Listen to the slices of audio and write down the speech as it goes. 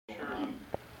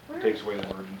takes away the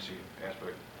emergency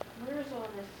aspect. Where is all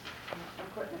this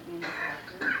equipment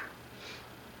manufactured?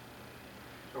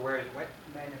 So where is what?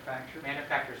 Manufactured.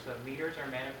 Manufacturers. The meters are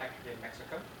manufactured in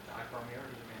Mexico. The iPhone meters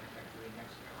are manufactured in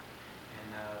Mexico.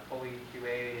 And fully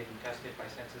QA'd and tested by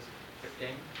Census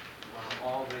 15.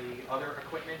 All the other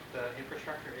equipment, the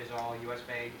infrastructure is all U.S.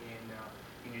 made in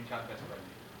Uniontown,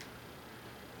 Pennsylvania.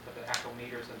 But the actual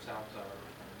meters themselves are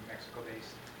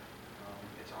Mexico-based.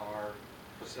 It's our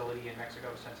facility in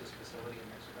Mexico, Census facility in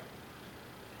Mexico.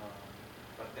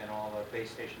 But then all the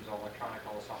base stations, all electronic,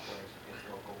 all the software is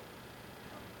local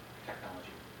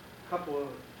technology. A couple of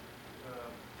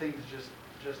things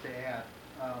just to add.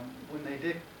 When they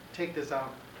did take this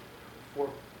out for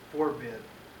bid,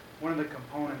 one of the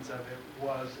components of it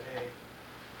was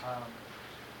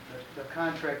the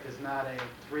contract is not a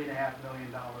 $3.5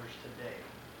 million today.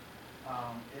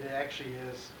 It actually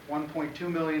is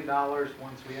 $1.2 million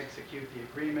once we execute the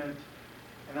agreement,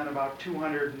 and then about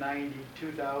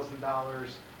 $292,000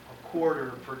 a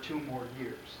quarter for 2 more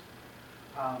years.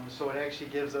 So it actually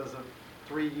gives us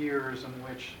 3 years in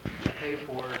which to pay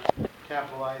for it,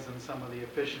 capitalize on some of the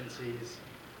efficiencies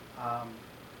to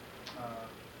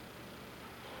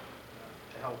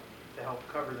help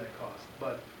cover that cost.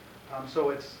 But so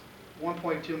it's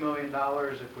 $1.2 million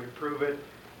if we approve it.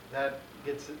 That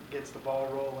gets the ball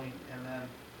rolling, and then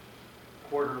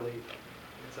quarterly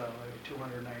it's a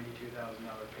 $292,000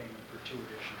 payment for 2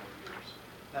 additional years.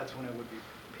 That's when it would be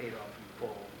paid off in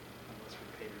full, unless we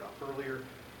paid it off earlier.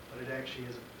 But it actually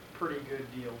is a pretty good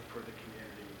deal for the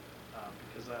community,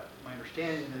 because my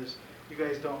understanding is you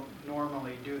guys don't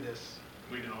normally do this.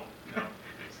 We don't. No.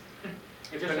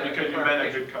 It's just because you've been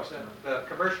a good customer. The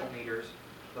commercial meters,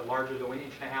 the larger, the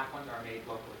 1.5-inch ones, are made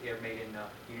locally. They're made in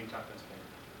Uniontown, Pennsylvania.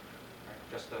 Right?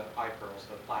 Just the iPearls,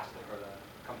 the plastic or the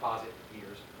composite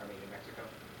meters are made in Mexico,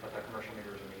 but the commercial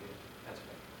meters are made in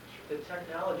Pennsylvania. The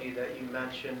technology that you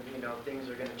mentioned, things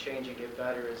are going to change and get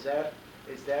better. Is that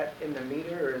in the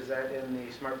meter or is that in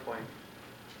the smart point?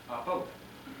 Both.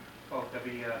 There'll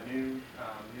be new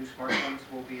smartphones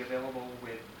will be available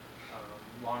with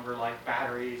longer life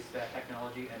batteries, that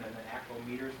technology, and then the actual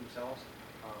meters themselves.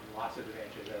 Lots of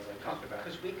advantages, as I talked about.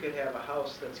 Because we could have a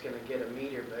house that's going to get a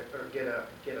meter, or get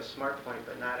a smart point,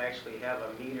 but not actually have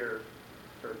a meter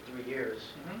for 3 years.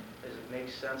 Does it make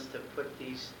sense to put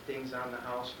these things on the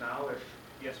house now?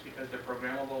 Yes, because they're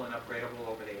programmable and upgradable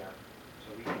over the air.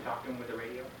 So we can talk to them with the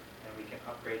radio, and we can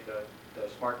upgrade the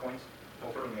smart points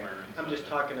over the air. I'm just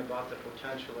talking about the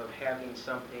potential of having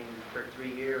something for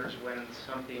 3 years when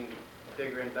something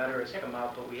bigger and better has come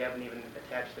out, but we haven't even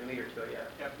attached the meter to it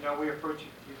yet. Yep. No, we approach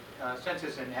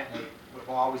Census and Aetna. We've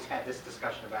always had this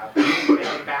discussion about make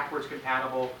it backwards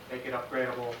compatible, make it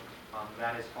upgradable.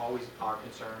 That is always our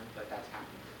concern that's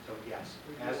happening. So yes,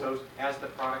 as the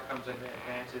product comes in and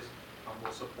advances,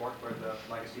 we'll support for the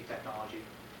legacy technology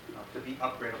to be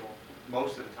upgradable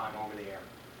most of the time over the air.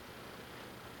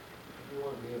 You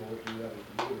want to be able to do that with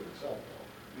the meter itself,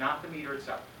 though. Not the meter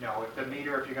itself. No, if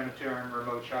you're going to turn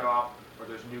remote shut off, or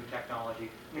there's new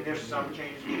technology. I mean, there's some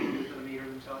changes we can do to the meter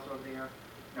themselves over the air.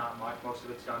 Not much. Most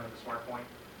of it's done in the smart point.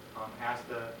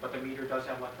 But the meter does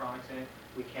have electronics in it.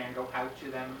 We can go out to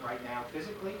them right now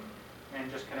physically and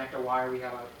just connect a wire. We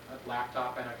have a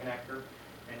laptop and a connector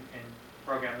and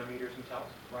program the meters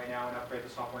themselves right now and upgrade the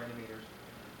software in the meters.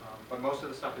 But most of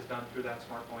the stuff is done through that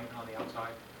smart point on the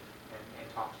outside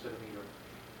and talks to the meter.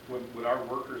 Would our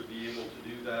workers be able to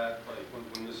do that, like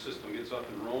when this system gets up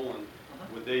and rolling,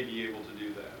 would they be able to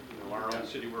do that? Our own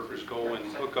city workers go and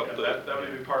hook up that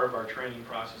would be part of our training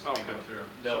process that we go through.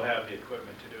 They'll have the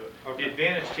equipment to do it. Okay. The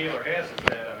advantage Taylor has is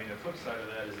that, the flip side of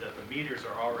that is that the meters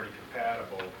are already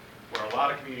compatible, where a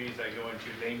lot of communities I go into,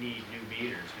 they need new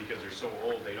meters because they're so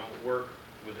old, they don't work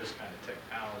with this kind of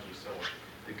technology. So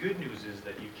the good news is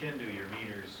that you can do your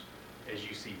meters as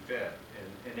you see fit,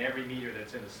 and every meter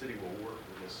that's in the city will work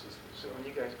with this system. So when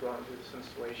you guys go out and do this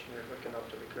installation, you're hooking up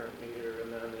to the current meter,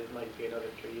 and then it might be another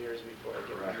 3 years before I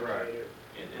get my meter.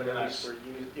 But at least we're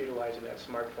utilizing that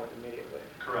smart point immediately.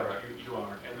 Correct, you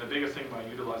are. And the biggest thing about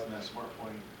utilizing that smart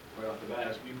point right off the bat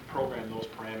is we program those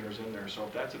parameters in there. So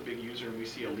if that's a big user and we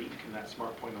see a leak, and that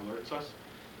smart point alerts us,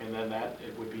 and then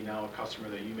it would be now a customer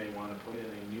that you may want to put in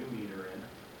a new meter in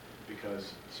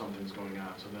because something's going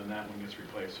on. So then that one gets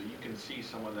replaced. So you can see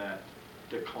some of that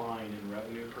decline in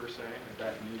revenue per se. If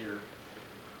that meter,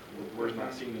 we're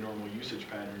not seeing the normal usage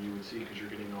pattern you would see because you're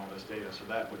getting all this data. So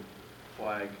that would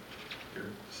flag your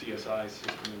CSI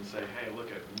system and say, hey, we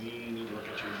need to look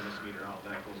at changing this meter out.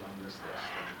 That goes on this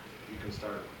list. And you can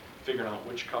start figuring out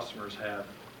which customers'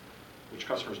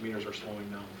 meters are slowing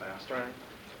down faster. Right.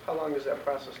 How long does that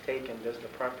process take, and does the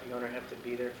property owner have to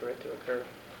be there for it to occur?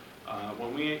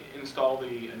 When we install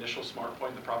the initial smart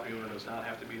point, the property owner does not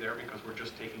have to be there because we're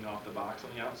just taking off the box on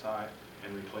the outside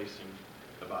and replacing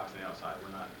the box on the outside.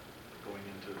 We're not going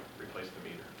in to replace the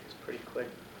meter. It's pretty quick.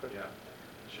 Yeah.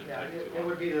 Shouldn't Yeah, take too it long.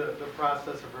 would be the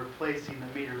process of replacing the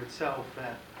meter itself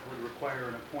that would require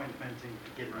an appointment to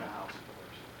get in the Right. house, of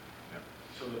course. Yeah.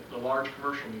 So the large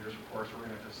commercial meters, of course, we're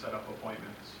gonna have to set up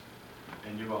appointments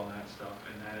and do all that stuff,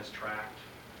 and that is tracked,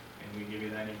 and we give you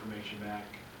that information back,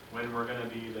 when we're gonna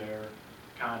be there,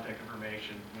 contact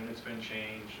information, when it's been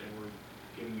changed, and we're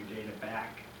giving you data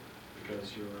back,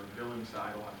 because your billing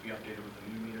side will have to be updated with the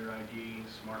new meter ID,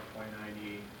 smart point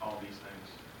ID, all these things.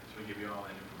 So we give you all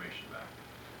that information back.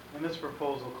 And this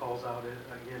proposal calls out,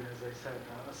 again, as I said,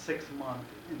 a 6-month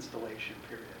installation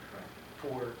period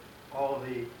for all of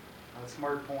the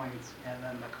smart points and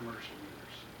then the commercial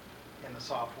meters in the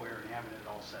software and having it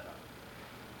all set up.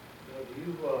 Now, do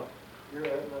you, you're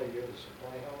the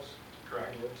supply house?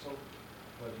 Correct. In Wixom?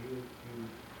 Do you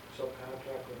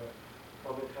subcontract with a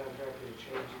plumbing contractor to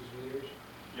change these meters?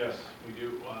 Yes, we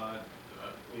do.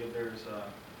 There's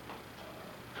a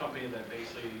company that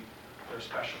basically, their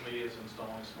specialty is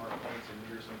installing smart points and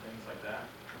meters and things like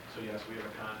that. So yes, we have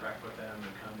a contract with them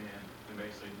to come in and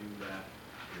basically do that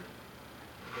here.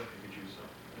 If you could use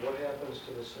them. What happens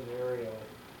to the scenario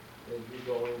that you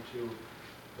go into,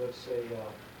 let's say, a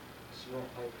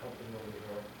cement pipe company over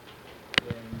here,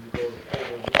 and you go to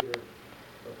pull the meter,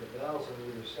 but the valves on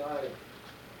either side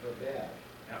are bad?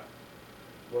 Yeah.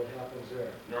 What happens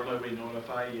there? Normally we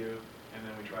notify you and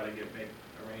then we try to make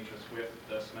arrangements with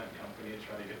the cement company to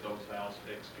try to get those valves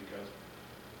fixed, because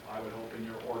I would hope in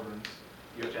your ordinance,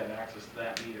 you have to have access to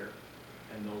that meter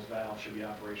and those valves should be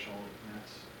operational, and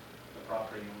that's the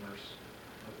property owner's.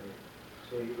 Okay.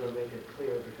 So you're gonna make it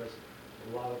clear, because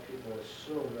a lot of people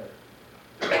assume that.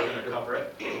 They're going to cover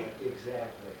it.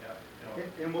 Exactly. Yeah, you know.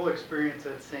 And we'll experience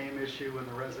that same issue in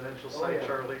the residential Oh, side, yeah.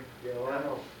 Charlie. Yeah, well, I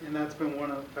know. And that's been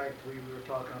one of the fact, we were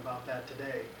talking about that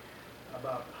today,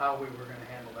 about how we were gonna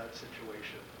handle that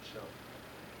situation, so.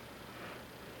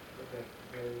 Okay,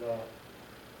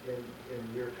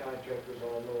 and your contractors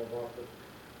all know about the,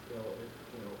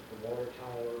 the water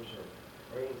towers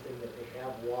or anything that they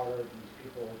have water, these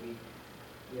people will be,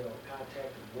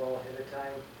 contacted well ahead of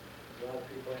time. A lot of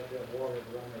people have to have water to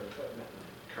run their equipment.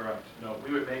 Correct. No,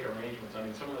 we would make arrangements. I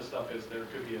mean, some of the stuff is, there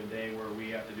could be a day where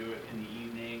we have to do it in the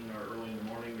evening or early in the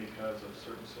morning because of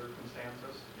certain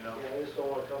circumstances, you know? Yeah, I just don't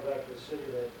wanna come back to the city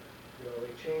that,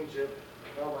 they changed it,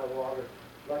 now my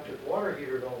electric water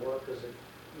heater don't work because it,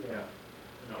 Yeah.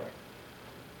 No. Okay.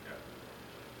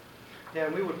 Yeah.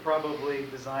 Yeah, we would probably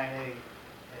design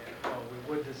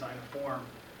we would design a form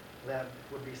that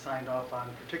would be signed off on,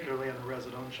 particularly on the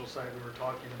residential side, we were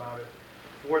talking about it,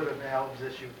 for the valves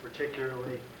issue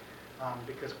particularly,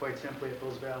 because quite simply, if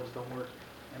those valves don't work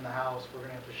in the house, we're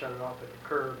gonna have to shut it off at the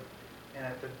curb. And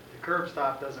if the curb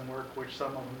stop doesn't work, which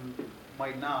some of them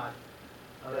might not,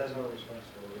 That's our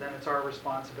responsibility. then it's our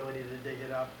responsibility to dig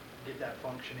it up, get that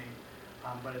functioning.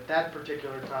 But at that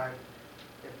particular time,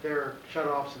 if their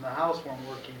shut-offs in the house weren't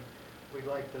working, we'd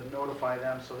like to notify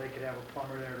them so they could have a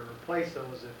plumber there to replace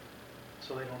those,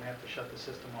 so they don't have to shut the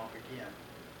system off again.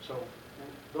 So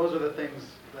those are the things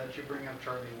that you bring up,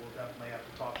 Charlie, we'll definitely have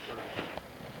to talk through.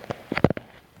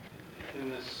 In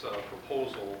this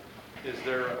proposal, is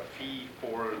there a fee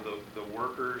for the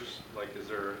workers? Like, is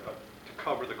there to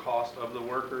cover the cost of the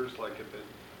workers? Like,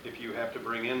 if you have to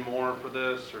bring in more for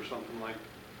this or something like,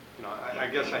 I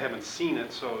guess I haven't seen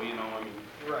it, so, I mean,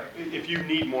 Right. if you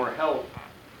need more help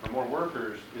or more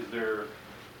workers, is there?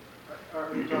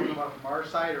 Are you talking about from our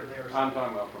side or theirs? I'm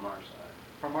talking about from our side.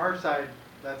 From our side,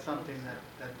 that's something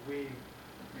that we,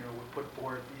 would put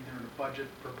forth either in a budget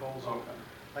proposal. Okay.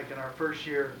 Like in our first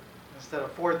year, instead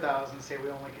of 4,000, say we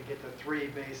only could get to 3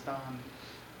 based on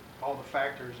all the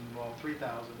factors involved,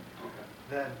 3,000. Okay.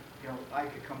 Then, I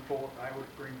could come forward, I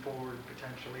would bring forward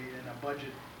potentially in a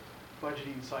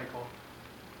budgeting cycle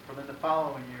for then the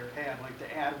following year, hey, I'd like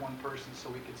to add one person so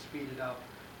we could speed it up.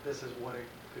 This is what it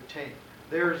could take.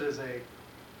 Theirs is Okay.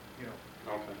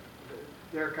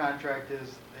 their contract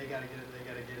is, they gotta get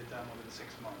it done within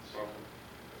 6 months. Okay.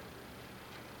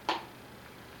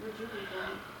 Would you be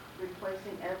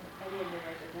replacing any of the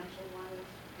residential lines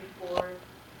before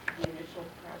the initial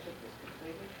project is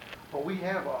completed? Well, we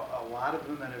have a lot of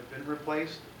them that have been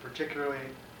replaced, particularly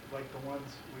like the ones,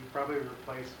 we probably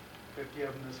replaced 50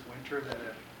 of them this winter that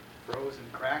have froze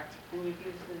and cracked. And you've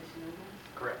used these new ones?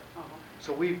 Correct. Oh, okay.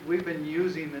 So we've been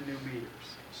using the new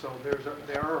meters. So there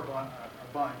are a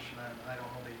bunch, and I don't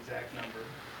know the exact number,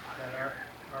 that are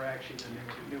actually the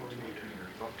newer meters.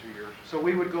 About 2 years. So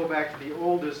we would go back to the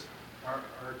oldest our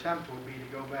attempt would be to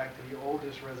go back to the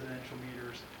oldest residential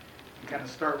meters and kind of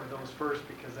start with those first,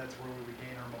 because that's where we would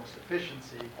gain our most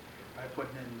efficiency by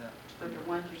putting in But the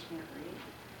ones you can't read,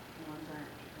 the ones that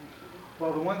aren't transmitting?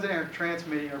 well, the ones that aren't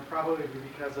transmitting are probably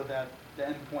because of the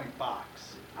endpoint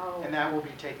box. Oh. And that will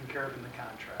be taken care of in the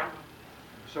contract.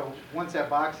 So once that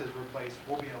box is replaced,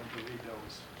 we'll be able to read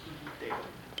those daily.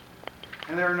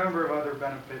 And there are a number of other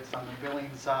benefits on the billing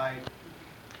side.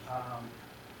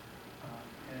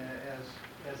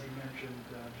 As he mentioned,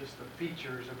 just the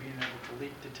features of being able to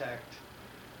leak detect,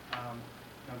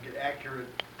 get accurate.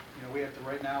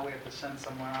 Right now we have to send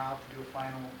someone out to do a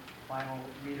final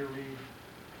meter read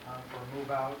for a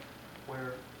move out,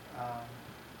 where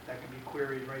that can be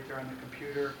queried right there on the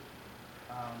computer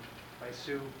by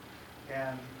Sue,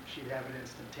 and she'd have it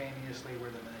instantaneously where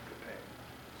then they could pay.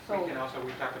 So, We can also,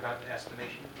 we talked about the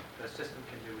estimation. The system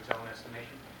can do its own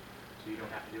estimation, so you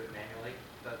don't have to do it manually.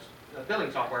 The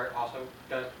billing software also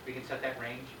does, we can set that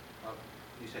range of,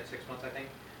 you said 6 months, I think.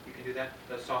 You can do that.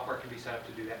 The software can be set up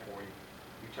to do that for you.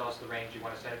 You tell us the range you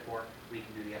want to set it for, we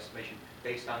can do the estimation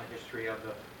based on the history of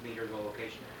the meter, the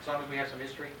location. As long as we have some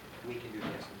history, we can do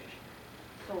the estimation.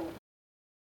 so